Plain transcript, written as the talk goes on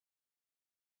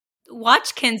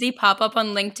watch Kenzie pop up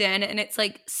on LinkedIn and it's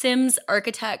like Sims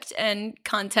architect and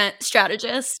content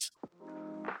strategist.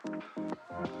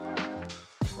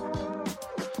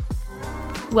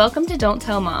 Welcome to Don't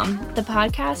Tell Mom, the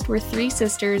podcast where three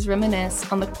sisters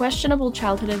reminisce on the questionable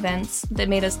childhood events that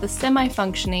made us the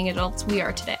semi-functioning adults we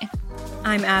are today.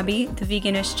 I'm Abby, the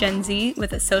veganish Gen Z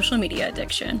with a social media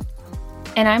addiction.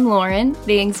 And I'm Lauren,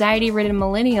 the anxiety-ridden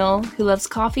millennial who loves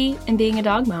coffee and being a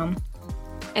dog mom.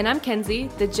 And I'm Kenzie,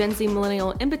 the Gen Z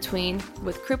millennial in between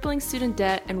with crippling student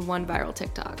debt and one viral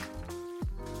TikTok.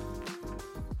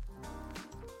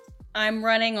 I'm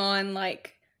running on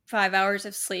like 5 hours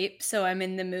of sleep, so I'm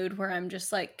in the mood where I'm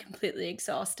just like completely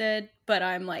exhausted, but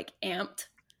I'm like amped.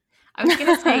 I was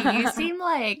gonna say, you seem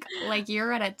like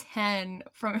you're at a 10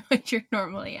 from what you're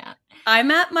normally at. I'm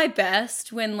at my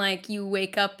best when like you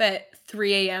wake up at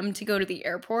 3 a.m. to go to the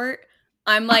airport.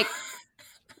 I'm like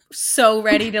so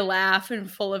ready to laugh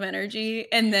and full of energy,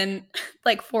 and then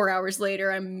like 4 hours later,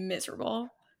 I'm miserable.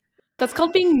 That's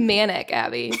called being manic,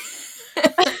 Abby.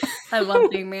 I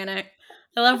love being manic.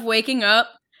 I love waking up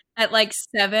at like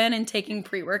 7 and taking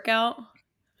pre-workout.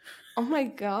 Oh my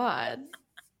god.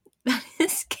 That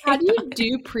is How do you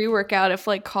do pre-workout if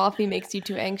like coffee makes you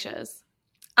too anxious?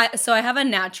 So I have a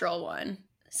natural one.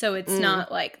 So it's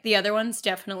not like the other ones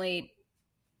definitely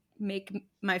make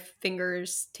my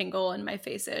fingers tingle and my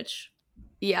face itch.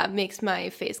 Yeah, it makes my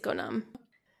face go numb.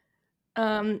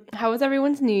 How was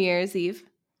everyone's New Year's Eve?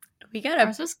 We gotta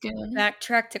good.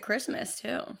 backtrack to Christmas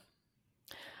too.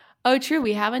 Oh, true.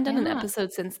 We haven't done an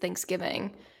episode since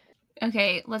Thanksgiving.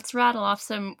 Okay, let's rattle off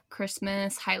some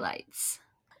Christmas highlights.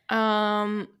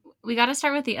 We got to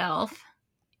start with the elf.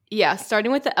 Yeah,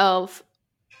 starting with the elf.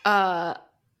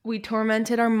 We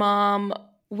tormented our mom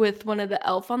with one of the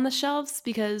elf on the shelves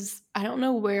because I don't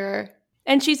know where.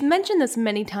 And she's mentioned this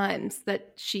many times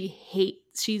that she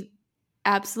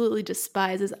absolutely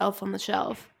despises Elf on the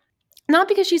Shelf. Not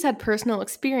because she's had personal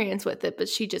experience with it, but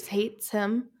she just hates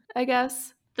him, I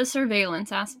guess. The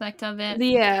surveillance aspect of it.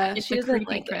 Yeah, it's she the doesn't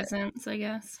creepy like presence, I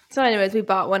guess. So anyways, we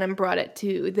bought one and brought it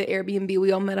to the Airbnb.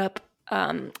 We all met up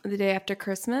the day after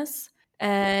Christmas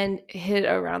and hid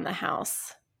around the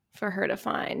house for her to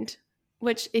find.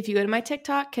 Which, if you go to my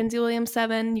TikTok, Kenzie Williams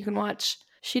 7, you can watch.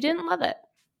 She didn't love it.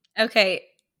 Okay,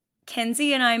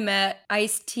 Kenzie and I met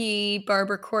Ice-T,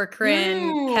 Barbara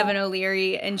Corcoran, Kevin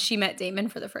O'Leary, and she met Damon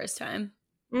for the first time.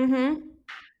 Mm-hmm.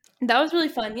 That was really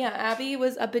fun. Yeah, Abby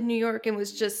was up in New York and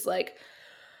was just like,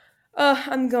 oh,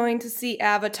 I'm going to see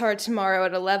Avatar tomorrow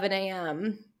at 11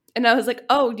 a.m. And I was like,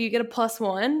 oh, do you get a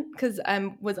 +1? Because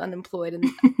I was unemployed and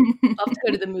I'll have to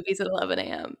go to the movies at 11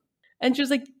 a.m. And she was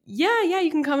like, yeah,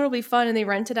 you can come. It'll be fun. And they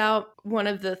rented out one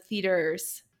of the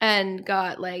theaters and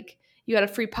got like, you got a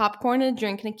free popcorn and a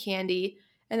drink and a candy.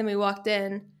 And then we walked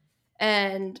in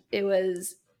and it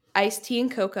was Ice-T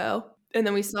and Coco. And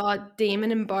then we saw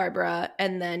Damon and Barbara,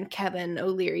 and then Kevin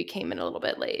O'Leary came in a little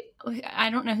bit late. I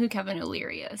don't know who Kevin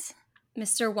O'Leary is.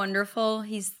 Mr. Wonderful.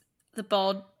 He's the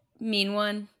bald, mean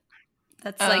one.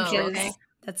 That's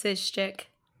that's his shtick.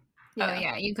 Yeah. Oh,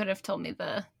 yeah. You could have told me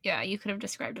you could have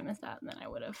described him as that, and then I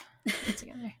would have put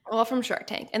together. All from Shark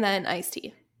Tank, and then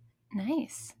Ice-T.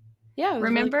 Nice. Yeah.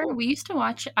 Remember, really cool. We used to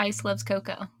watch Ice Loves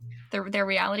Coco, their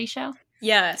reality show?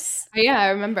 Yes. Oh, yeah, I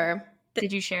remember.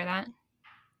 Did you share that?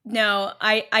 No,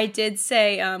 I did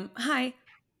say, hi.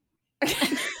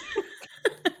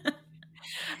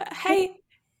 Hey.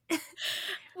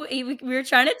 We were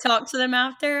trying to talk to them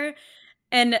after,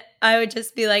 and I would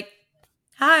just be like,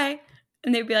 hi.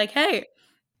 And they'd be like, hey.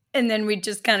 And then we'd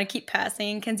just kind of keep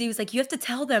passing. Kenzie was like, you have to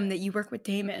tell them that you work with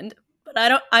Damon.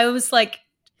 But I was like,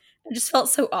 I just felt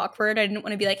so awkward. I didn't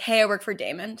want to be like, hey, I work for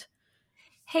Damon.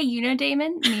 Hey, you know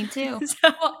Damon? Me too.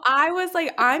 Well, I was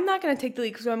like, I'm not going to take the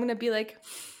lead because I'm going to be like,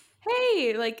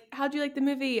 hey, like, how'd you like the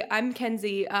movie? I'm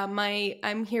Kenzie.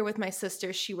 I'm here with my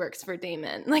sister. She works for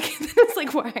Damon. Like, it's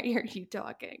like, why are you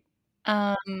talking?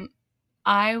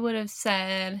 I would have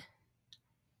said,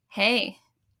 hey,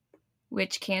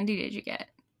 which candy did you get?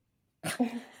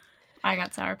 I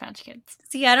got Sour Patch Kids.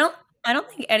 See, I don't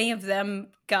think any of them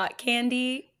got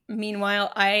candy.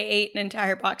 Meanwhile, I ate an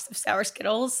entire box of sour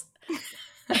Skittles.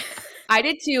 I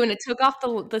did too, and it took off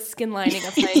the skin lining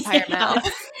of my entire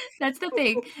mouth. That's the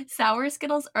thing. Sour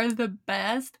Skittles are the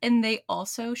best, and they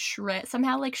also shred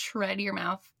your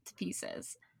mouth to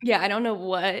pieces. Yeah, I don't know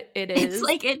what it is. It's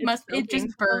like it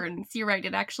just burns. You're right.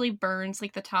 It actually burns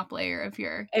like the top layer of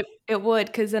your. It would,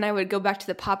 because then I would go back to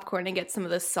the popcorn and get some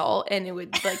of the salt, and it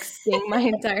would like sting my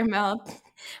entire mouth.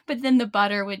 But then the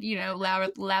butter would,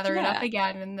 lather it up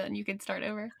again, and then you could start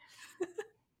over.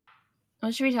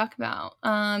 What should we talk about?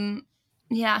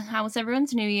 How was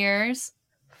everyone's New Year's?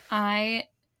 I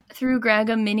threw Greg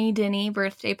a mini Dinny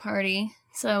birthday party.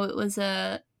 So it was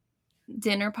a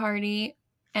dinner party,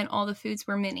 and all the foods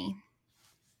were mini.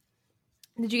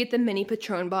 Did you get the mini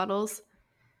Patron bottles?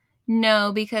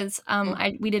 No, because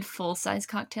we did full-size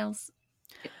cocktails.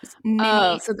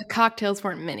 Oh, so the cocktails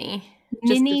weren't mini.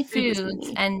 Mini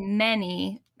foods and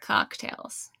many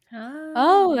cocktails.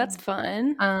 Oh, that's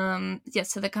fun. Yeah,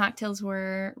 so the cocktails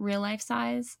were real life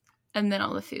size, and then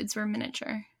all the foods were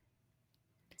miniature.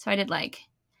 So I did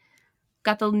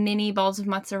got the mini balls of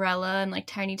mozzarella and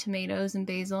tiny tomatoes and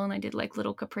basil, and I did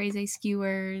little caprese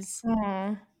skewers.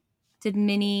 Aww. Did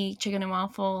mini chicken and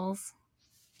waffles,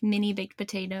 mini baked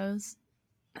potatoes.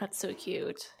 That's so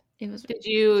cute. It was. Did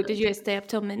you guys stay up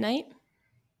till midnight?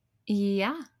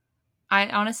 Yeah, I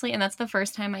honestly, and that's the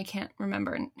first time I can't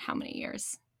remember in how many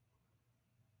years.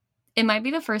 It might be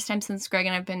the first time since Greg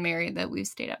and I've been married that we've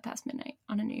stayed up past midnight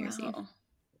on a New Year's Eve.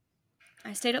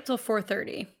 I stayed up till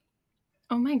 4:30.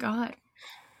 Oh my God.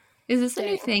 Is this a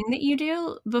new thing that you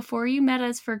do? Before you met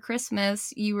us for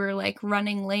Christmas, you were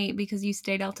running late because you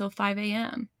stayed out till 5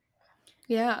 a.m.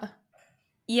 Yeah.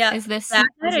 Yeah. Is this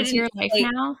your life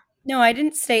now? No, I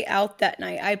didn't stay out that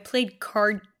night. I played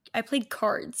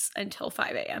cards until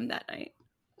 5 a.m. that night.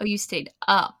 Oh, you stayed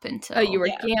up until... Oh, you were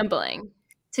gambling.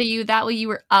 So that way you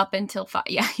were up until 5.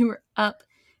 Yeah, you were up,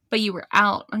 but you were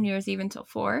out on New Year's Eve until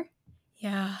 4?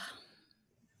 Yeah.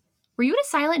 Were you at a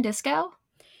silent disco?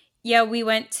 Yeah, we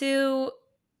went to...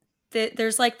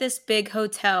 There's this big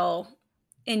hotel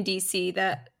in DC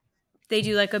that they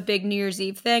do a big New Year's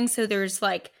Eve thing. So there's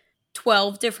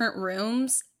 12 different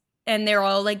rooms, and they're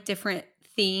all different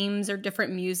themes or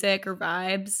different music or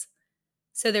vibes.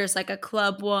 So there's a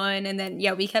club one, and then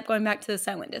we kept going back to the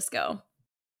silent disco.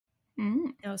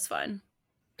 It was fun.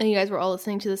 And you guys were all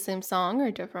listening to the same song or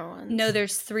different ones? No,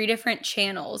 there's 3 different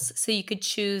channels, so you could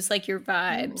choose your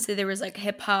vibe. So there was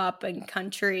hip hop and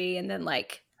country, and then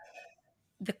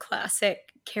the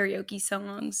classic karaoke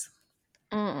songs.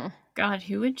 God,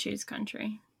 who would choose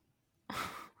country?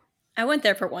 I went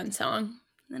there for one song,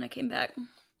 and then I came back.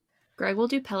 Greg will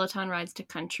do Peloton rides to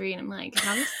country, and I'm like,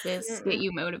 how does this get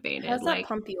you motivated? How does that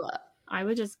pump you up? I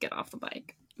would just get off the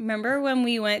bike. Remember when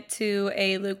we went to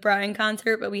a Luke Bryan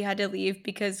concert, but we had to leave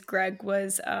because Greg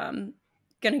was going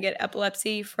to get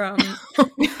epilepsy from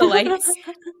the lights?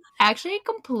 Actually, I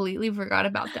completely forgot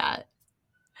about that.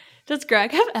 Does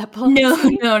Greg have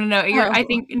epilepsy? No. I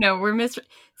think we're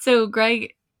So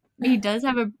Greg, he does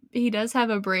have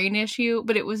a brain issue,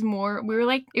 but it was more. We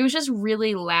were it was just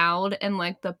really loud and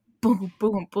the boom,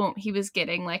 boom, boom. He was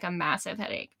getting a massive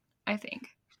headache, I think.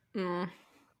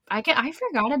 I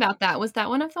forgot about that. Was that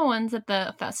one of the ones at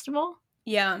the festival?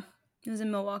 Yeah, it was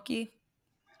in Milwaukee.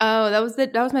 Oh, that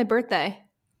was my birthday.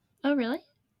 Oh, really?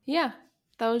 Yeah,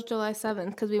 that was July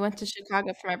 7th because we went to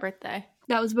Chicago for my birthday.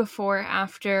 That was before or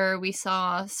after we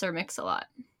saw Sir Mix-a-Lot?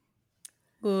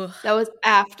 Ugh. That was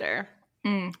after.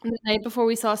 The night before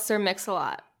we saw Sir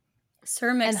Mix-a-Lot.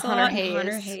 Sir Mix-a-Lot and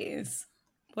Hunter Hayes.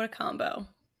 What a combo.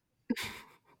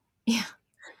 Yeah.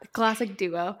 The classic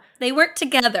duo. They weren't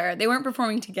together. They weren't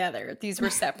performing together. These were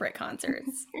separate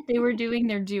concerts. They were doing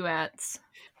their duets.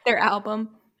 Their album.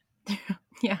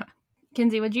 Yeah.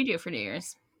 Kinsey, what'd you do for New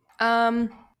Year's?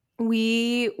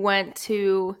 We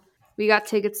got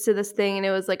tickets to this thing, and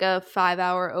it was a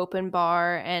 5-hour open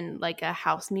bar and a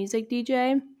house music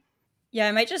DJ. Yeah,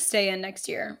 I might just stay in next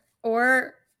year.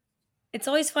 Or it's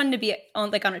always fun to be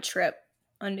on a trip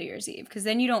on New Year's Eve, because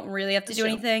then you don't really have to do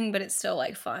anything, but it's still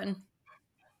fun.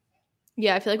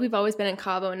 Yeah, I feel we've always been in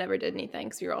Cabo and never did anything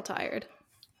because we were all tired.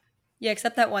 Yeah,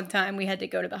 except that one time we had to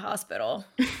go to the hospital.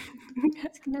 I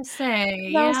was going to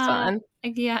say. That was fun.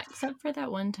 Yeah, except for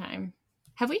that one time.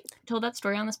 Have we told that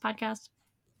story on this podcast?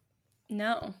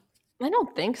 No. I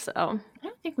don't think so. I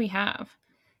don't think we have.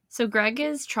 So Greg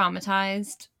is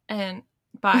traumatized and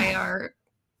by our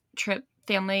trip,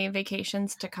 family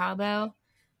vacations to Cabo.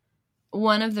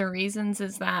 One of the reasons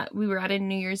is that we were at a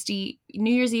New Year's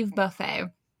Eve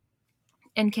buffet,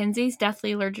 and Kinsey's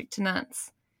deathly allergic to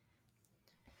nuts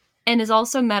and is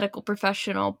also a medical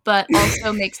professional, but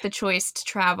also makes the choice to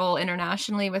travel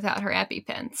internationally without her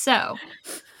EpiPen. So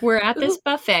we're at this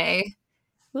buffet.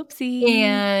 Whoopsie.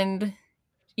 And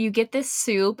you get this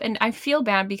soup, and I feel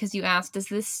bad because you asked,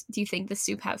 do you think the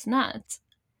soup has nuts?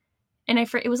 And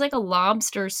it was a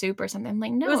lobster soup or something. I'm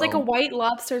like, no. It was a white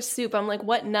lobster soup. I'm like,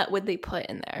 what nut would they put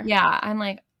in there? Yeah, I'm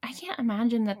like, I can't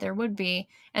imagine that there would be.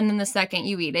 And then the second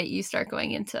you eat it, you start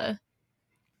going into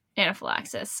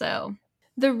anaphylaxis. So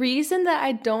the reason that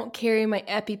I don't carry my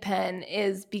EpiPen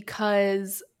is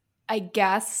because I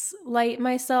gaslight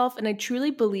myself, and I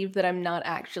truly believe that I'm not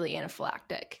actually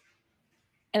anaphylactic.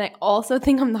 And I also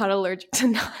think I'm not allergic to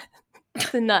nuts.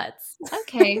 the nuts.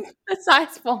 Okay. The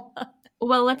sizable nuts.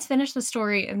 Well, let's finish the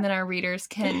story and then our readers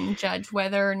can judge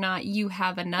whether or not you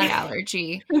have a nut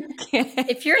allergy. Okay.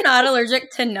 If you're not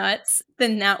allergic to nuts,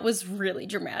 then that was really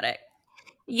dramatic.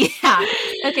 Yeah.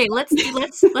 Okay, let's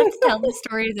tell the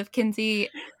story as if Kinsey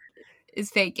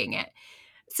is faking it.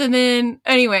 So then,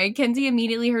 anyway, Kinsey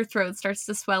immediately, her throat starts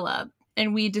to swell up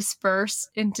and we disperse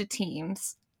into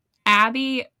teams.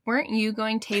 Abby, weren't you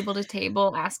going table to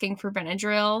table asking for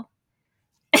Benadryl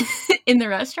in the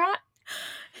restaurant?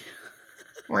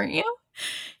 Weren't you?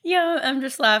 Yeah, I'm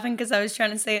just laughing because I was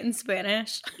trying to say it in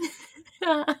Spanish.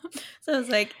 So I was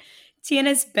like,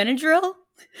 ¿Tienes Benadryl?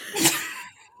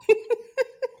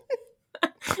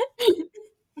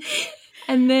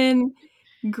 And then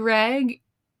Greg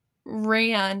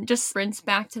just sprints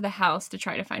back to the house to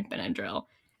try to find Benadryl.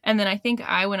 And then I think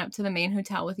I went up to the main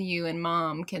hotel with you and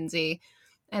Mom, Kinsey,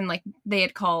 and like they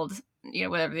had called,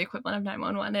 whatever the equivalent of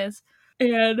 911 is.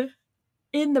 And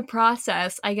in the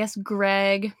process, I guess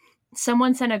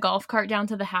someone sent a golf cart down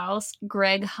to the house.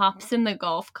 Greg hops in the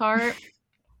golf cart,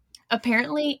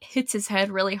 apparently hits his head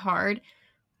really hard.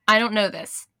 I don't know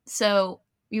this. So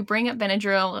you bring up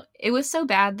Benadryl. It was so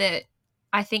bad that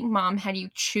I think Mom had you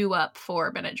chew up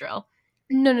for Benadryl.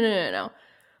 No.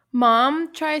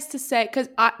 Mom tries to say, because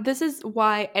this is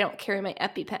why I don't carry my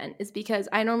EpiPen, is because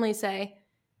I normally say,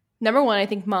 number one, I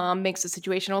think Mom makes the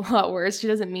situation a lot worse. She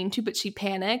doesn't mean to, but she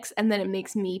panics, and then it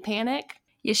makes me panic.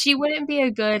 Yeah, she wouldn't be a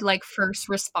good, first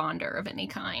responder of any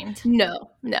kind.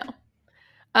 No.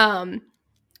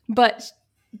 But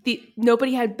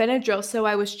nobody had Benadryl, so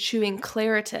I was chewing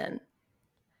Claritin.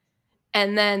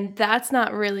 And then that's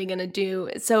not really going to do.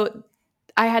 So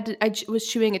I was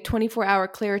chewing a 24-hour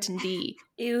Claritin D.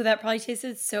 Ew, that probably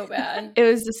tasted so bad. It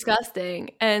was disgusting.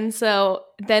 And so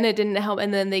then it didn't help.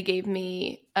 And then they gave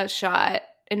me a shot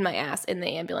in my ass in the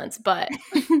ambulance. But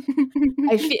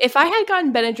if I had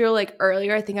gotten Benadryl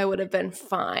earlier, I think I would have been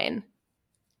fine.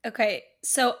 Okay,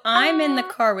 so I'm in the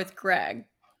car with Greg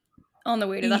on the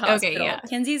way to the hospital. Okay, yeah.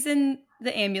 Kinsey's in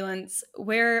the ambulance.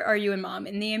 Where are you and Mom?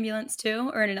 In the ambulance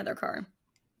too, or in another car?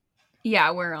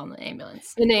 Yeah, we're on the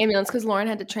ambulance. In the ambulance because Lauren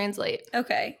had to translate.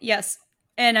 Okay, yes.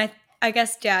 And I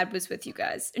guess Dad was with you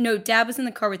guys. No, Dad was in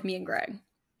the car with me and Greg.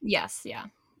 Yes, yeah.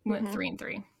 We went 3 and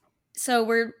 3. So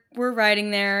we're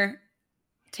riding there,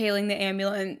 tailing the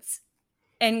ambulance,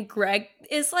 and Greg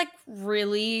is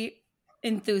really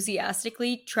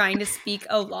enthusiastically trying to speak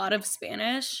a lot of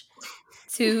Spanish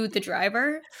to the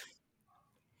driver.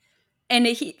 And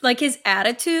he his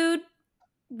attitude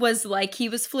was like he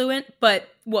was fluent, but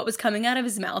what was coming out of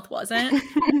his mouth wasn't.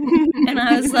 And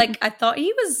I was like, I thought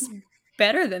he was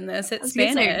better than this at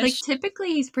Spanish.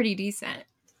 Typically he's pretty decent.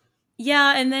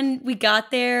 Yeah, and then we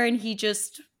got there and he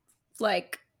just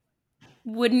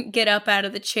wouldn't get up out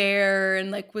of the chair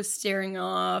and was staring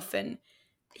off, and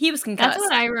he was concussed. That's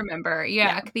what I remember.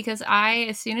 Yeah. Because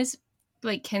as soon as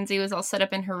Kinsey was all set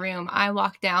up in her room, I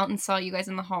walked out and saw you guys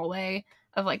in the hallway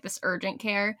of this urgent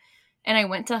care, and I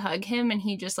went to hug him and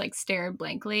he just stared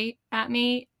blankly at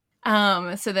me.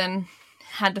 So then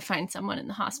had to find someone in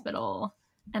the hospital,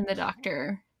 and the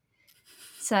doctor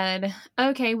said,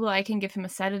 okay, well, I can give him a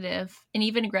sedative. And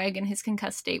even Greg in his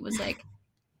concussed state was like,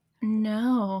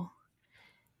 no.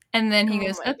 And then he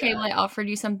goes, okay, well, I offered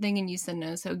you something and you said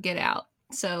no, so get out.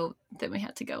 So then we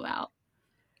had to go out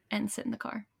and sit in the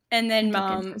car. And then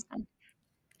Mom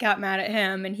got mad at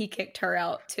him and he kicked her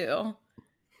out too.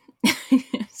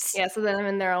 Yeah, so then I'm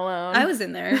in there alone. I was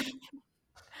in there.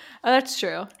 Oh, that's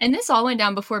true. And this all went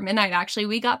down before midnight, actually.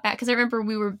 We got back, because I remember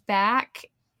we were back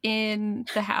in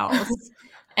the house.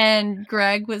 And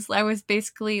I was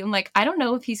basically, I'm like, I don't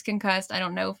know if he's concussed. I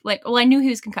don't know if, I knew he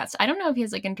was concussed. I don't know if he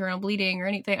has, internal bleeding or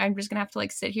anything. I'm just going to have to,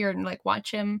 sit here and,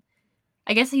 watch him.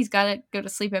 I guess he's got to go to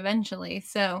sleep eventually.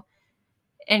 So,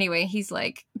 anyway, he's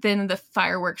then the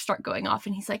fireworks start going off,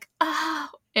 and he's like, oh.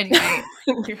 Anyway,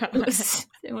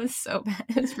 it was so bad.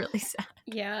 It was really sad.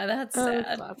 Yeah, that's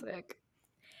sad. Classic.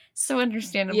 So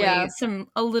understandably,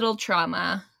 a little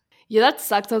trauma. Yeah, that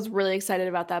sucks. I was really excited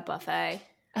about that buffet.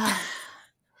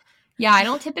 Yeah, I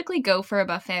don't typically go for a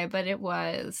buffet, but it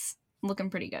was looking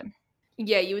pretty good.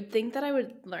 Yeah, you would think that I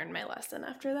would learn my lesson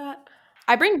after that.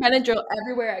 I bring Benadryl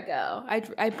everywhere I go.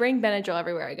 I bring Benadryl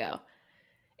everywhere I go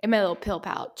in my little pill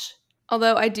pouch.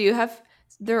 Although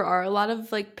there are a lot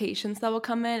of patients that will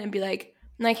come in and be like,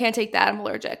 I can't take that, I'm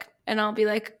allergic. And I'll be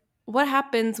like, what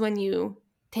happens when you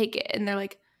take it? And they're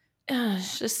like,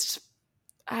 it's just,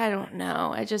 I don't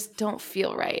know. I just don't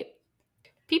feel right.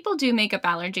 People do make up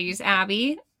allergies,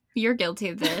 Abby. You're guilty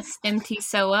of this. MT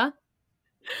Soa.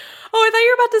 Oh, I thought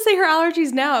you were about to say her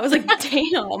allergies now. I was like,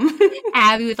 damn.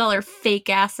 Abby with all her fake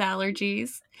ass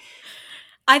allergies.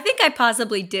 I think I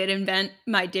possibly did invent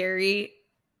my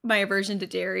aversion to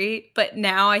dairy, but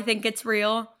now I think it's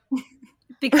real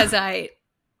because I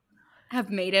have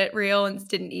made it real and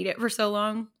didn't eat it for so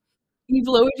long. You've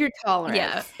lowered your tolerance.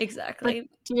 Yeah, exactly.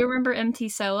 Do you remember MT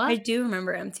Soa? I do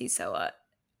remember MT Soa.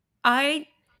 I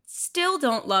still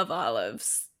don't love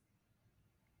olives,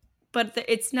 but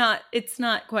it's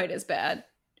not quite as bad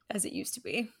as it used to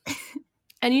be.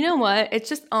 And you know what? It's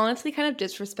just honestly kind of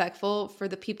disrespectful for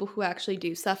the people who actually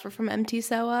do suffer from MT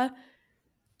Soa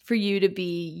for you to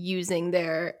be using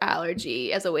their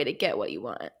allergy as a way to get what you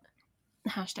want.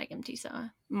 Hashtag MT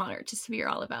Soa. Moderate to severe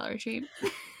olive allergy.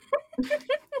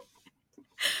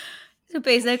 So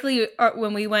basically,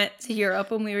 when we went to Europe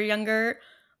when we were younger,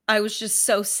 I was just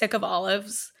so sick of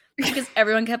olives because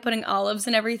everyone kept putting olives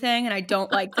in everything, and I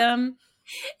don't like them.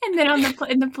 And then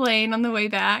in the plane on the way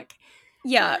back,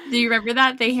 yeah, do you remember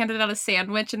that they handed out a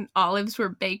sandwich and olives were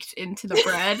baked into the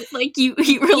bread? Like you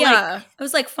were like, it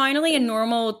was like finally a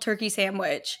normal turkey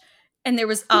sandwich, and there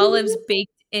was olives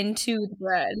baked into the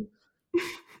bread.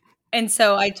 And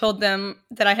so I told them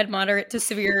that I had moderate to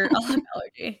severe olive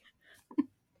allergy.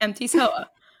 MT Soa.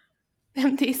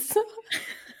 MT Soa.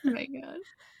 Oh my god.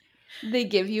 They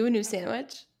give you a new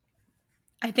sandwich?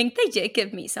 I think they did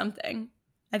give me something.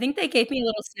 I think they gave me a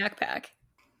little snack pack.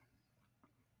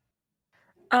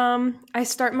 I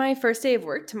start my first day of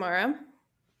work tomorrow.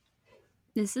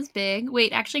 This is big.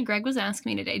 Wait, actually, Greg was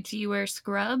asking me today, do you wear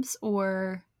scrubs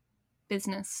or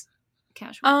business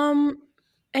casual?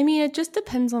 I mean, it just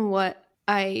depends on what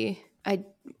I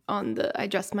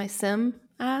dress my sim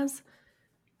as.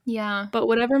 Yeah. But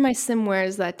whatever my sim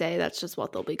wears that day, that's just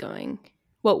what they'll be going.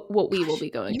 What we will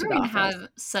be going to the office. You're going to have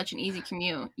such an easy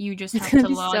commute. You just It's have gonna to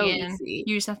be log so in. easy.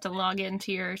 You just have to log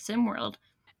into your sim world.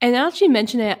 And now that you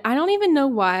mention it, I don't even know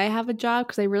why I have a job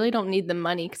because I really don't need the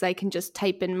money because I can just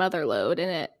type in Motherload in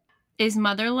it. Is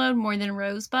Motherload more than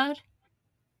Rosebud?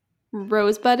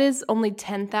 Rosebud is only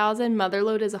 10,000.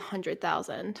 Motherload is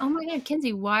 100,000. Oh my god,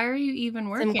 Kinsey, why are you even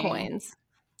working? Sim coins.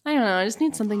 I don't know. I just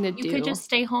need something to do. You could just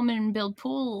stay home and build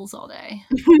pools all day.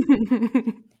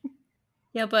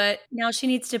 Yeah, but now she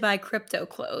needs to buy crypto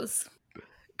clothes.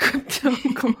 Crypto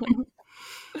clothes.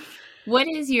 What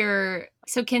is your...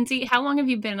 So, Kinsey, how long have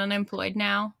you been unemployed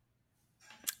now?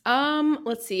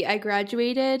 Let's see. I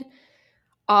graduated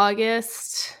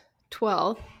August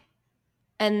 12th.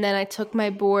 And then I took my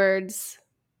boards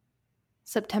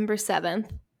September 7th.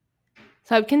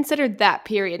 So I would consider that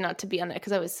period not to be on it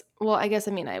because I was, well, I guess,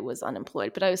 I mean, I was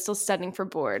unemployed, but I was still studying for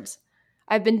boards.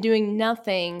 I've been doing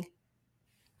nothing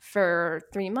for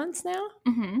 3 months now.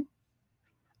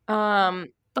 Mm-hmm.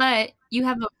 But you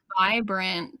have a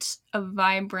vibrant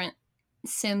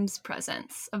Sims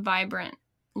presence, a vibrant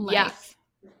life.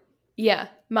 Yeah.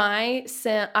 My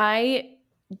sim, I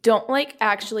don't like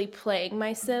actually playing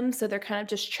my Sims, so they're kind of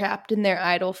just trapped in their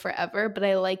idle forever, but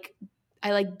I like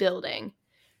building.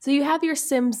 So you have your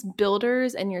Sims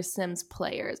builders and your Sims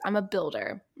players. I'm a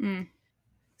builder.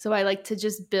 So I like to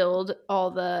just build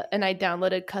and I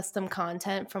downloaded custom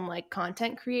content from like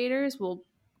content creators will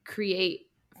create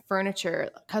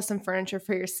custom furniture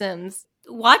for your Sims.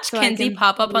 Watch Kinsey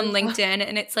pop up on LinkedIn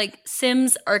and it's like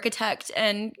Sims architect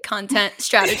and content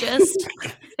strategist.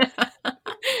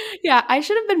 Yeah, I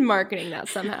should have been marketing that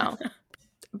somehow.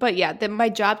 But yeah, my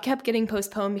job kept getting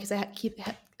postponed because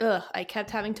I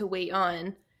kept having to wait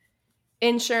on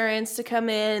insurance to come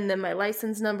in, and then my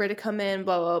license number to come in,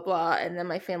 blah, blah, blah. And then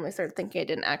my family started thinking I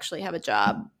didn't actually have a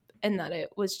job and that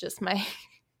it was just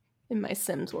in my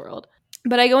Sims world.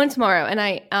 But I go in tomorrow and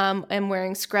I am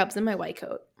wearing scrubs and my white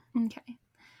coat. Okay.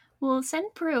 Well,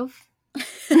 send proof.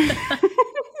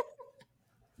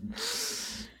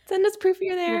 Send us proof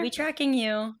you're there. We'll be tracking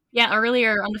you. Yeah,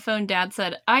 earlier on the phone, Dad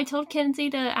said, I told Kinsey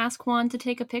to ask Juan to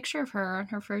take a picture of her on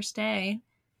her first day.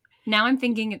 Now I'm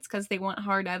thinking it's because they want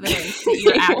hard evidence that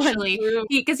you're actually...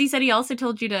 Because he said he also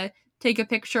told you to take a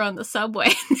picture on the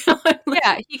subway.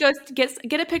 Yeah, he goes,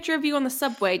 get a picture of you on the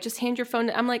subway. Just hand your phone.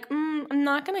 I'm like, I'm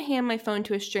not going to hand my phone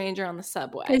to a stranger on the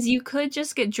subway. Because you could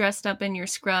just get dressed up in your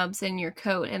scrubs and your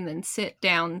coat and then sit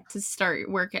down to start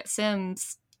work at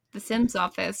the Sims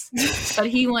office. But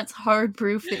he wants hard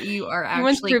proof that you are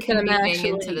actually commuting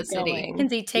into the city.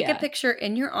 Kinsey, take a picture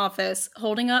in your office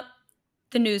holding up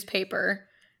the newspaper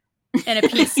and a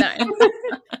peace sign.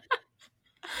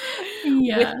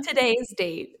 With today's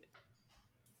date.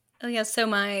 Oh yeah,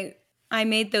 so I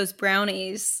made those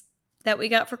brownies that we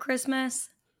got for Christmas.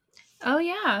 Oh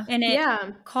yeah. And it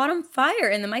caught on fire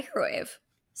in the microwave.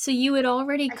 So you had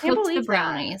already cooked the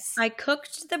brownies. I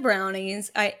cooked the brownies.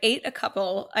 I ate a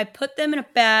couple. I put them in a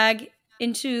bag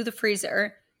into the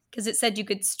freezer because it said you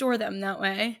could store them that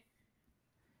way.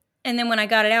 And then when I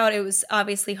got it out, it was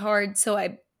obviously hard. So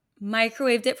I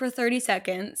microwaved it for 30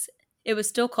 seconds. It was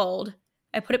still cold.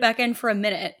 I put it back in for a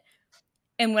minute.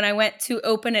 And when I went to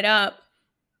open it up,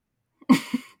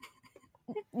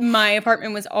 my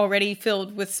apartment was already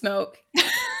filled with smoke.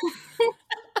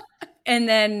 And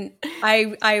then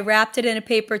I wrapped it in a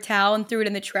paper towel and threw it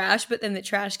in the trash, but then the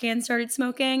trash can started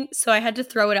smoking, so I had to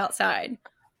throw it outside.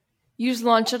 You just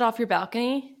launched it off your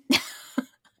balcony?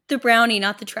 The brownie,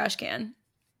 not the trash can.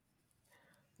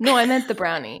 No, I meant the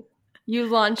brownie. You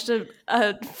launched a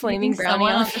flaming brownie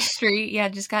Someone on off the street,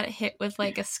 just got hit with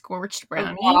like a scorched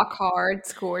brownie. A rock hard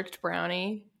scorched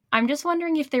brownie. I'm just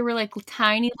wondering if they were like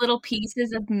tiny little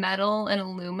pieces of metal and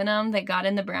aluminum that got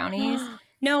in the brownies.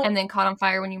 No. And then caught on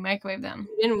fire when you microwave them.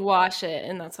 You didn't wash it,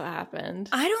 and that's what happened.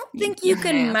 I don't think you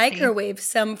can nasty. microwave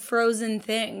some frozen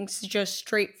things just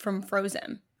straight from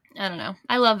frozen. I don't know.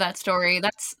 I love that story.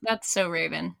 That's so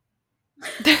Raven.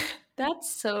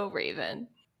 That's so Raven.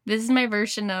 This is my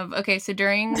version of, okay, so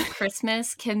during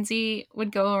Christmas, Kinsey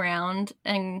would go around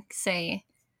and say,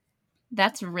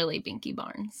 that's really Binky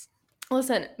Barnes.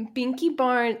 Listen, Binky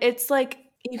Barnes, it's like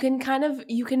you can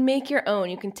make your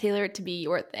own. You can tailor it to be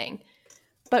your thing.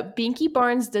 But Binky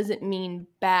Barnes doesn't mean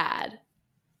bad.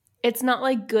 It's not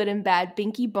like good and bad.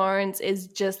 Binky Barnes is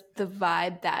just the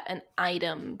vibe that an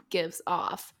item gives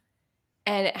off.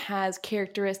 And it has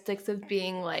characteristics of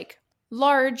being like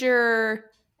larger,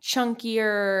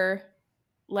 chunkier,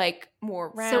 like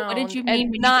more round. So what did you mean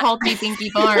when you called me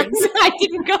Binky Barnes? I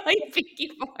didn't call you Binky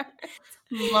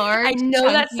Barnes. Large, I know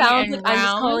that sounds like round. I'm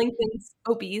just calling things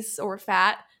obese or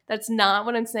fat. That's not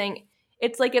what I'm saying.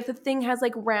 It's like if the thing has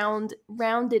like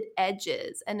rounded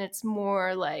edges and it's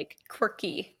more like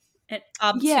quirky and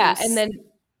obtuse. Yeah,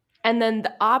 and then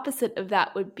the opposite of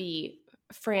that would be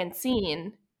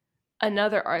Francine,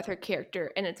 another Arthur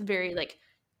character, and it's very like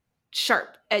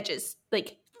sharp edges,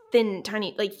 like thin,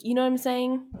 tiny, like, you know what I'm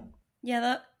saying?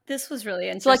 Yeah, this was really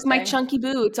interesting. So like my chunky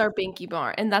boots are Binky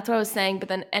Barnes, and that's what I was saying. But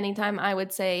then anytime I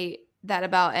would say that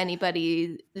about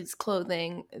anybody's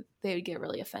clothing, they would get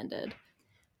really offended.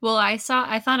 Well, I thought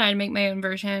I'd make my own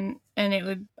version, and I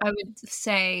would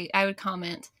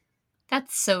comment,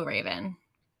 that's so Raven,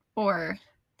 or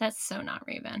that's so not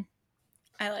Raven.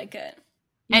 I like it.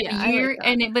 And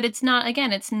yeah, but it's not,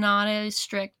 again, it's not a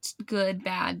strict good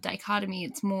bad dichotomy.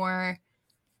 It's more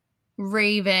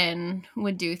Raven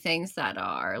would do things that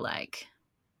are like,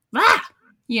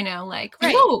 like,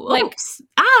 right. whoa, like, oops,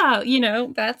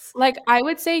 that's like I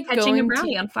would say catching a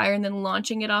brownie on fire and then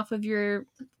launching it off of your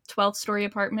 12-story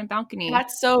apartment balcony.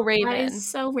 That's so Raven. That is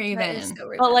so Raven.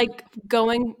 But like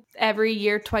going every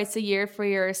year, twice a year for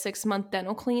your 6-month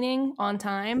dental cleaning on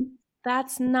time,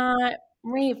 that's not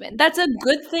Raven. That's a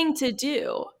good thing to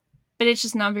do. But it's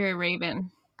just not very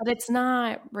Raven. But it's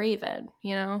not Raven,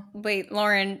 you know? Wait,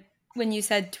 Lauren, when you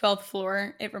said 12th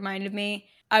floor, it reminded me.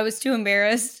 I was too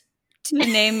embarrassed to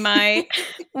name my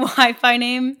Wi-Fi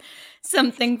name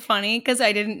something funny because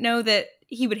I didn't know that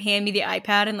he would hand me the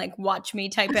iPad and like watch me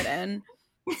type it in.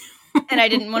 And I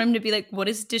didn't want him to be like, what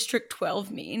does District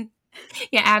 12 mean?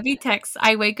 Yeah, Abby texts.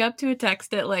 I wake up to a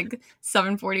text at like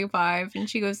 7:45 and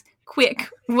she goes, quick,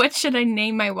 what should I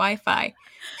name my Wi-Fi?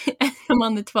 And I'm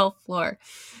on the 12th floor.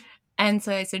 And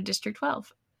so I said District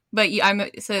 12. But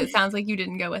so it sounds like you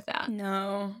didn't go with that.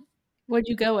 No. What'd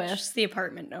you go with? Just the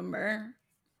apartment number.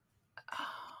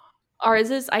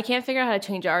 Ours is, I can't figure out how to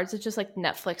change ours. It's just like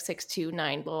Netflix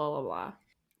 629, blah, blah, blah.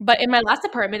 But in my last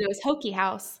apartment, it was Hokey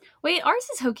House. Wait, ours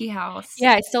is Hokey House.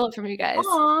 Yeah, I stole it from you guys.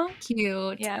 Aw,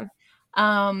 cute. Yeah.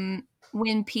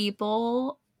 When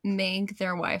people make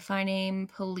their Wi-Fi name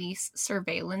Police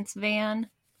Surveillance Van,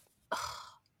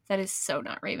 that is so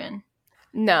not Raven.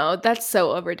 No, that's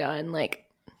so overdone. Like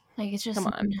it's just,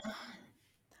 come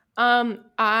on.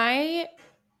 I,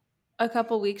 a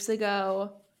couple weeks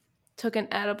ago, took an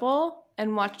edible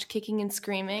and watched Kicking and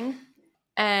Screaming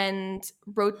and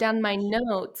wrote down my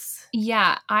notes.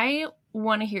 Yeah, I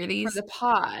want to hear these. For the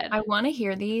pod. I want to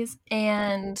hear these.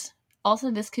 And also,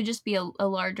 this could just be a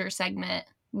larger segment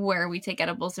where we take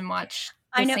edibles and watch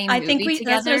the same movie together.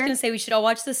 That's what I was going to say. We should all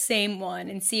watch the same one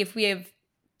and see if we have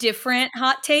different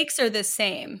hot takes or the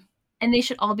same. And they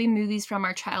should all be movies from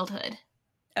our childhood.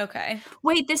 Okay.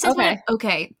 Wait, this is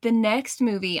okay. The next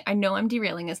movie, I know I'm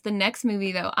derailing this. The next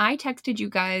movie, though, I texted you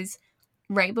guys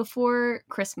right before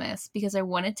Christmas because I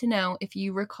wanted to know if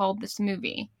you recalled this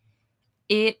movie.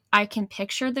 I can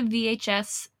picture the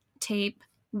VHS tape.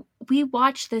 We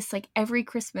watched this like every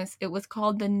Christmas. It was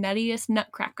called The Nuttiest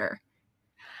Nutcracker.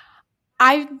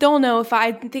 I don't know if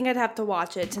I think I'd have to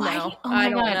watch it to know. I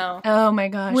don't know. Oh my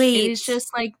gosh. Wait. It is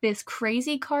just like this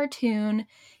crazy cartoon,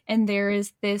 and there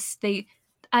is this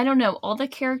I don't know, all the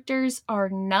characters are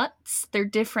nuts. They're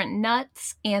different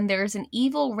nuts, and there's an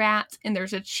evil rat, and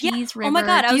there's a cheese river. Oh my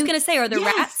god, I was gonna say, are there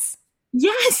Yes. rats?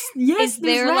 Yes, Is there's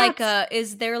there rats.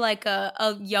 like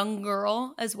a young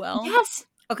girl as well? Yes,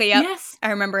 Okay, yep. yes. I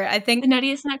remember it. I The think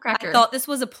Nuttiest Nutcracker. I thought this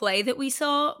was a play that we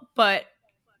saw, but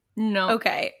no.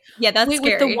 okay. Yeah, that's Wait,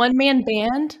 scary. with the one-man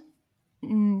band?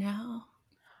 No.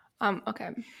 Okay.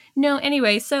 No,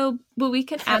 anyway, so but we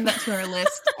could add that to our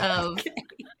list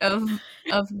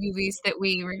of movies that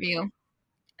we review.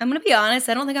 I'm gonna be honest,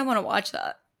 I don't think I want to watch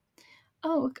that.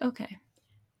 Oh, okay.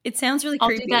 It sounds really I'll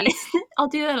creepy. do that. I'll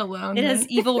do that alone. It has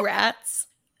then. evil rats.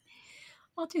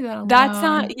 I'll do that alone. That's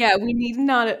not. Yeah, we need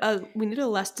a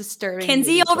less disturbing.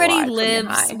 Kenzie movie to already watch when you're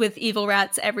lives high. with evil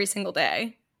rats every single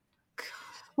day.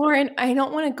 Lauren, I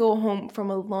don't want to go home from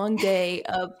a long day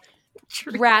of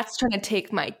True. rats trying to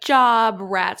take my job,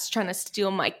 rats trying to steal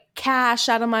my cash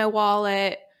out of my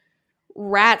wallet,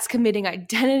 rats committing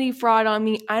identity fraud on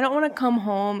me. I don't want to come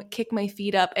home, kick my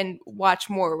feet up, and watch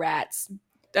more rats.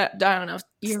 I don't know,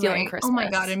 You're stealing right. Christmas. Oh my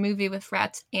god, a movie with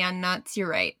rats and nuts. You're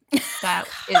right. That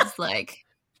is like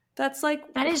That's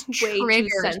like that is way too trigger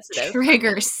sensitive.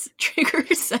 trigger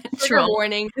Trigger central.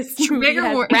 warning. This movie Trigger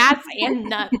has warning. rats and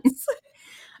nuts.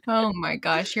 Oh my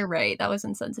gosh, you're right. That was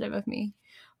insensitive of me.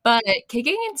 But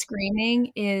Kicking and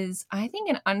Screaming is, I think,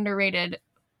 an underrated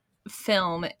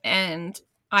film, and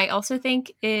I also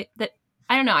think I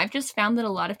don't know. I've just found that a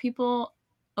lot of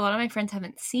my friends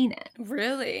haven't seen it.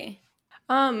 Really?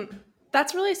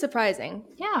 That's really surprising.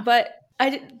 Yeah. But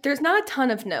there's not a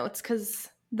ton of notes because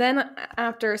then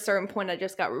after a certain point, I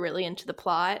just got really into the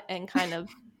plot and kind of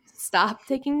stopped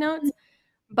taking notes.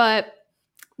 But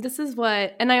this is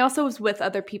and I also was with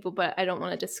other people, but I don't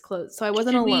want to disclose. So I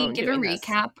wasn't Should alone. we give a doing this.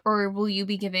 recap, or will you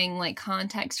be giving like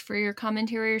context for your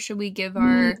commentary, or should we give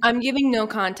our? I'm giving no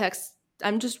context.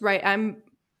 I'm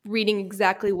reading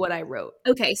exactly what I wrote.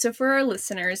 Okay, so for our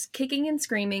listeners, Kicking and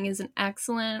Screaming is an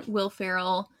excellent Will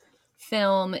Ferrell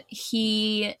film.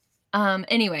 He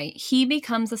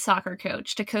becomes a soccer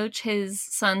coach to coach his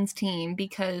son's team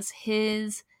because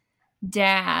his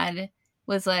dad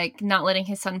was like not letting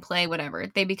his son play, whatever.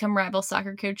 They become rival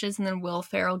soccer coaches, and then Will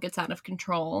Ferrell gets out of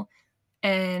control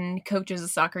and coaches a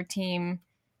soccer team.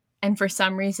 And for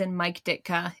some reason, Mike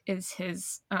Ditka is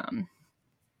his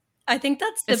I think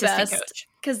that's the assistant best coach.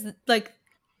 because like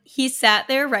he sat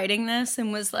there writing this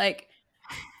and was like,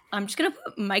 I'm just gonna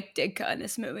put Mike Ditka in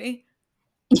this movie.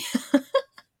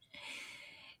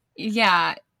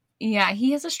 Yeah,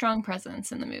 he has a strong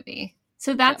presence in the movie.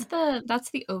 So that's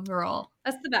the overall.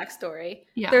 That's the backstory.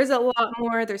 Yeah. There's a lot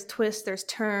more. There's twists. There's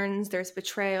turns. There's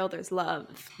betrayal. There's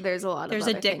love. There's a lot of There's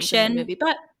other things in addiction. the movie,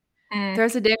 but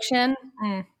there's addiction.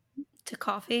 To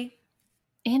coffee.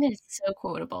 And it's so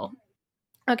quotable.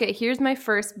 Okay, here's my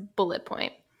first bullet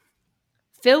point.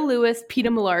 Phil Lewis, Peter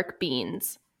Millark,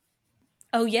 Beans.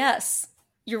 Oh yes,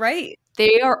 you're right.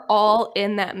 They are all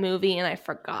in that movie, and I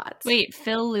forgot. Wait,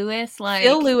 Phil Lewis, like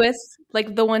Phil Lewis,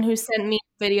 like the one who sent me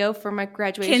a video for my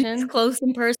graduation. Kent's close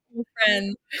and personal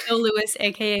friend, Phil Lewis,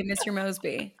 aka Mr.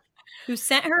 Mosby, who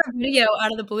sent her a video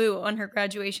out of the blue on her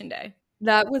graduation day.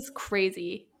 That was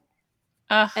crazy.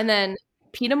 And then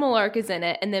Peter Millark is in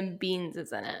it, and then Beans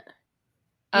is in it.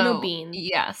 You know Beans.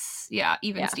 Yes. Yeah,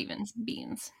 even Yeah. Stevens,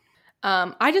 Beans.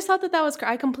 I just thought that was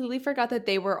I completely forgot that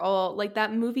they were all like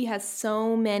that movie has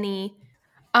so many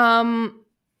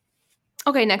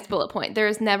okay, next bullet point. There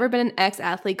has never been an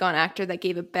ex-athlete gone actor that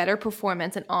gave a better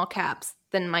performance in all caps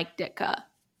than Mike Ditka.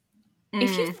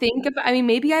 If you think about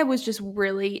maybe I was just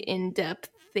really in depth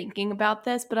thinking about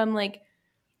this, but I'm like,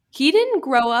 he didn't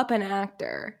grow up an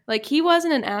actor. Like he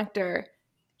wasn't an actor.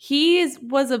 He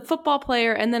was a football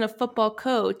player and then a football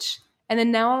coach. And then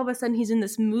now all of a sudden he's in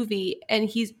this movie and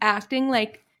he's acting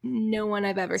like no one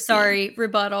I've ever seen. Sorry,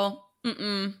 rebuttal.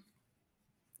 Who?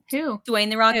 Dwayne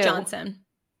The Rock Who? Johnson.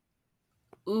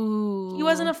 Ooh. He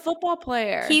wasn't a football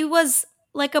player. He was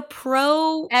like a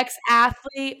pro.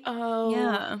 ex-athlete. Oh.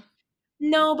 Yeah.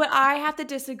 No, but I have to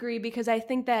disagree because I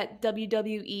think that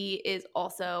WWE is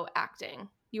also acting.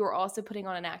 You are also putting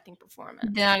on an acting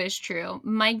performance. That is true.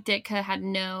 Mike Ditka had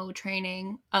no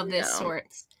training of this No. sort.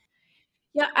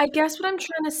 Yeah, I guess what I'm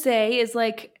trying to say is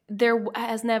like there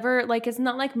has never like it's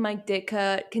not like Mike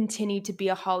Ditka continued to be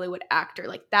a Hollywood actor.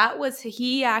 Like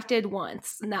he acted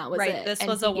once and that was Right, it. this And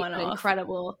was a he did one-off.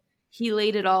 incredible. He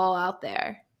laid it all out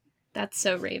there. That's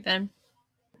so Raven.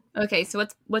 Okay, so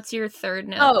what's your third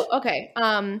note? Oh, okay.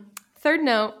 Third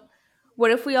note.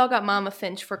 What if we all got Mama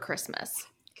Finch for Christmas?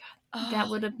 That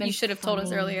would have been You should have told us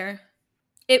funny. earlier.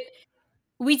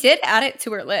 We did add it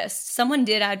to her list. Someone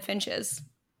did add Finches.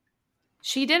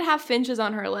 She did have Finches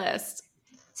on her list.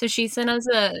 So she sent us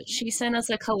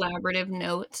a collaborative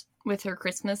note with her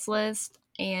Christmas list,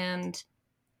 and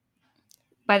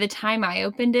by the time I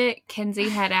opened it, Kenzie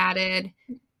had added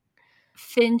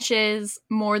Finches,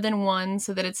 more than one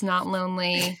so that it's not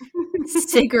lonely,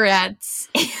 cigarettes,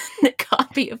 and a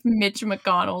copy of Mitch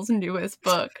McConnell's newest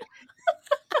book.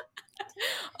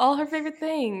 All her favorite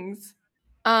things.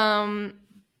 And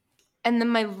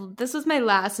then this was my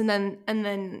last, and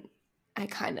then I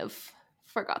kind of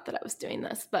forgot that I was doing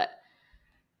this, but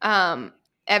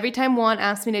every time Juan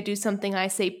asks me to do something, I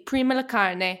say prima la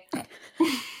carne.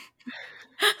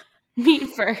 Meat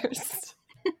first.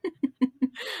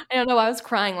 I don't know. I was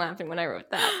crying laughing when I wrote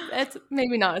that. It's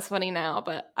maybe not as funny now,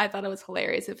 but I thought it was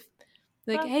hilarious. If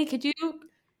like, hey, could you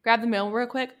grab the mail real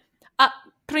quick?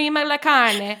 Prima la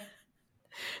carne.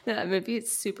 That movie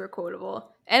is super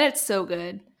quotable, and it's so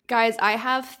good. Guys, I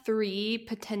have 3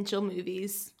 potential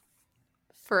movies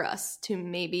for us to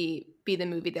maybe be the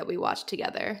movie that we watch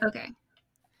together. Okay.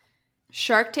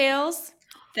 Shark Tales,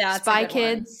 That's Spy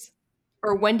Kids,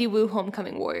 or Wendy Wu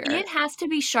Homecoming Warrior. It has to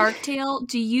be Shark Tale.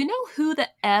 Do you know who the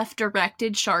F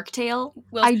directed Shark Tale?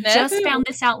 Will I Smith? just found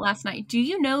this out last night. Do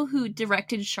you know who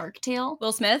directed Shark Tale?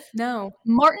 Will Smith? No.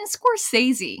 Martin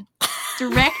Scorsese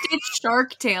directed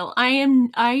Shark Tale.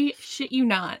 I shit you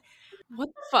not. What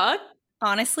the fuck?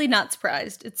 Honestly, not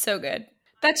surprised. It's so good.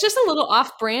 That's just a little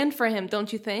off-brand for him,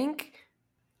 don't you think?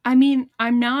 I mean,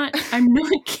 I'm not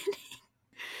kidding.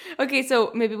 Okay,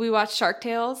 so maybe we watch Shark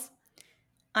Tales.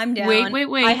 I'm down.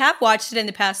 Wait. I have watched it in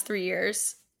the past 3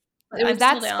 years. It was I'm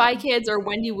that still down. Spy Kids or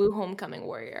Wendy Wu Homecoming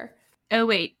Warrior. Oh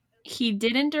wait, he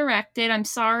didn't direct it. I'm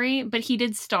sorry, but he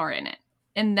did star in it,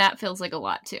 and that feels like a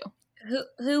lot too.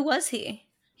 Who was he?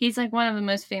 He's like one of the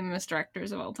most famous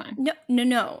directors of all time.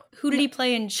 No. Who did he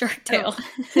play in Shark Tale?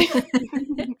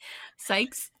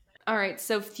 Sykes. All right,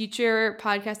 so future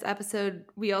podcast episode,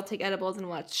 we all take edibles and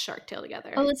watch Shark Tale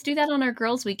together. Oh, let's do that on our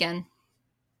girls' weekend.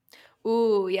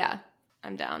 Ooh, yeah.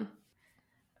 I'm down.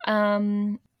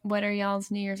 What are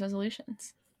y'all's New Year's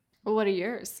resolutions? Well, what are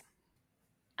yours?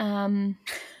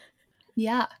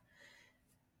 Yeah.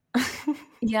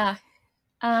 Yeah.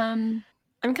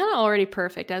 I'm kind of already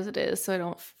perfect as it is, so I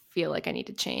don't feel like I need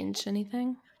to change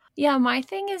anything. Yeah, my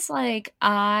thing is like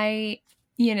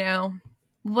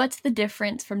what's the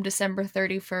difference from December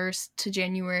 31st to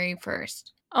January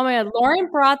 1st? Oh my God, Lauren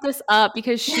brought this up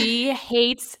because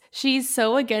she's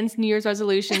so against New Year's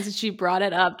resolutions, and she brought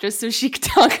it up just so she could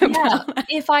talk about it.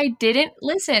 If I didn't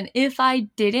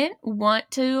want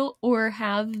to or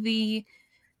have the,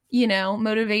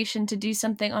 motivation to do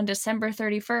something on December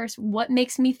 31st, what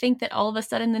makes me think that all of a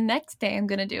sudden the next day I'm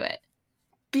going to do it?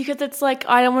 Because it's like,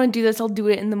 I don't want to do this, I'll do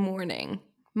it in the morning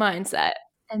mindset.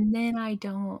 And then I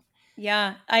don't.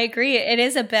 Yeah, I agree. It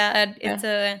is a bad,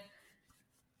 Yeah.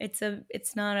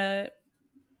 it's not a,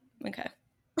 okay.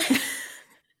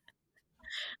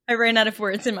 I ran out of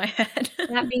words in my head.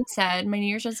 That being said, my New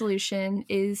Year's resolution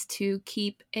is to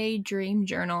keep a dream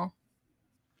journal.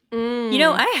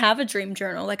 I have a dream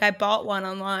journal. Like, I bought one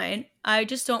online. I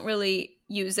just don't really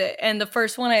use it. And the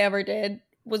first one I ever did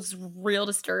was real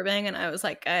disturbing. And I was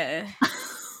like,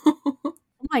 Oh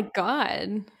my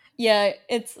God. Yeah,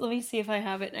 let me see if I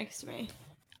have it next to me.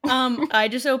 I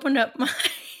just opened up my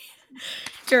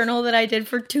journal that I did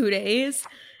for 2 days.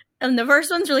 And the first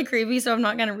one's really creepy, so I'm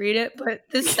not going to read it. But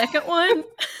the second one,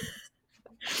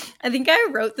 I think I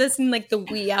wrote this in like the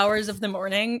wee hours of the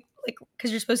morning, like, because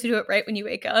you're supposed to do it right when you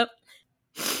wake up.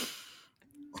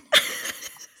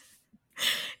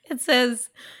 It says,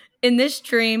 in this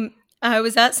dream, I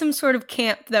was at some sort of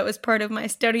camp that was part of my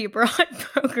study abroad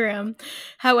program.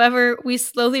 However, we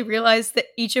slowly realized that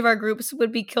each of our groups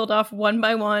would be killed off one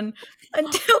by one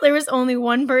until there was only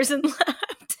one person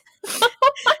left.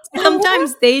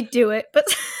 Sometimes they'd do it, but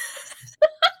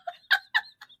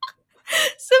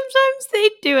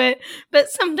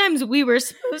sometimes we were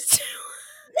supposed to.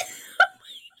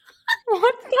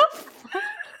 What the fuck?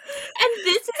 And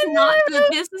this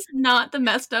is not the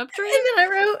messed up dream. And then I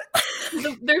wrote,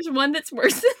 There's one that's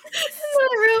worse than this. and then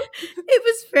I wrote, it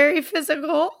was very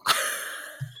physical.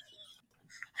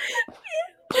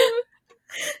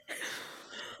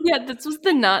 Yeah, this was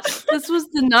the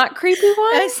not creepy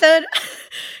one. I said,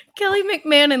 Kelly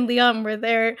McMahon and Leon were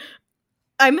there.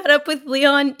 I met up with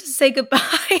Leon to say goodbye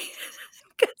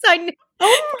because I knew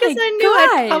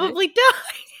I'd probably die.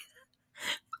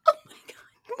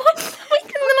 And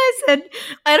then I said,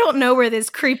 I don't know where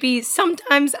this creepy,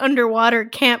 sometimes underwater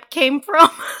camp came from.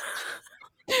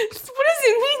 What does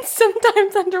it mean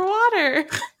sometimes underwater?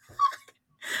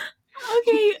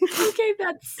 Okay,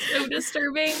 that's so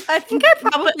disturbing. I think I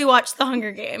probably watched The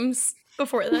Hunger Games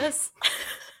before this.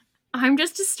 I'm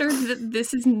just disturbed that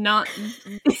this is not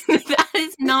that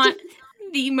is not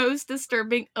the most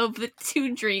disturbing of the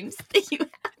two dreams that you had.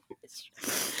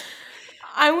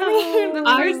 I want to hear the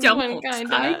first one, kind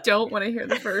of. I don't want to hear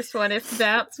the first one. If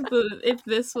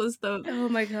this was the Oh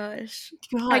my gosh.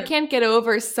 God. I can't get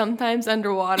over sometimes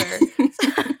underwater.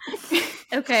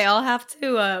 Okay, I'll have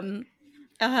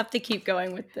to keep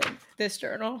going with this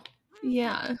journal.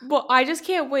 Yeah. Well, I just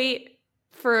can't wait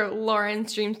for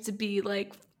Lauren's dreams to be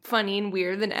like funny and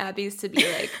weird, than Abby's to be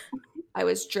like, I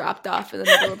was dropped off in the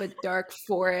middle of a dark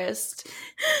forest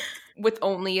with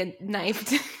only a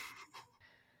knife.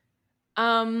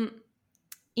 Email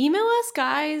us,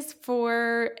 guys,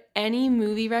 for any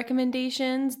movie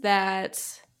recommendations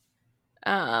that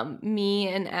me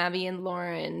and Abby and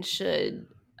Lauren should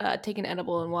take an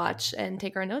edible and watch and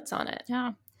take our notes on it.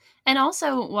 Yeah. And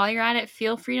also, while you're at it,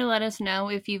 feel free to let us know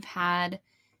if you've had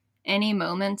any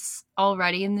moments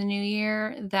already in the new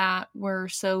year that were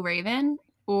so Raven,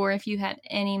 or if you had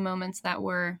any moments that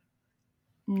were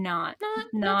not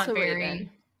so very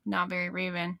Raven. Not very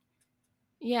Raven.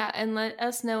 Yeah, and let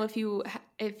us know if you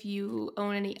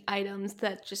own any items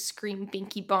that just scream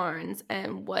Binky Barnes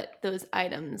and what those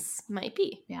items might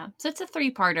be. Yeah. So it's a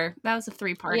 3-parter. That was a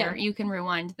 3-parter. Yeah. You can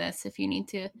rewind this if you need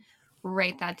to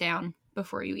write that down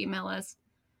before you email us.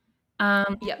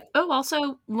 Yep. Oh,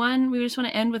 also, we just want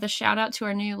to end with a shout out to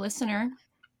our new listener,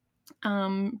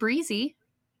 Breezy.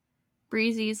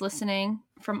 Breezy's listening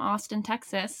from Austin,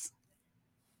 Texas.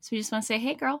 So we just want to say,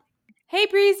 hey, girl. Hey,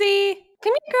 Breezy.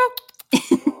 Come here, girl.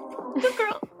 Good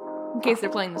girl. In case they're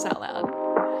playing this out loud.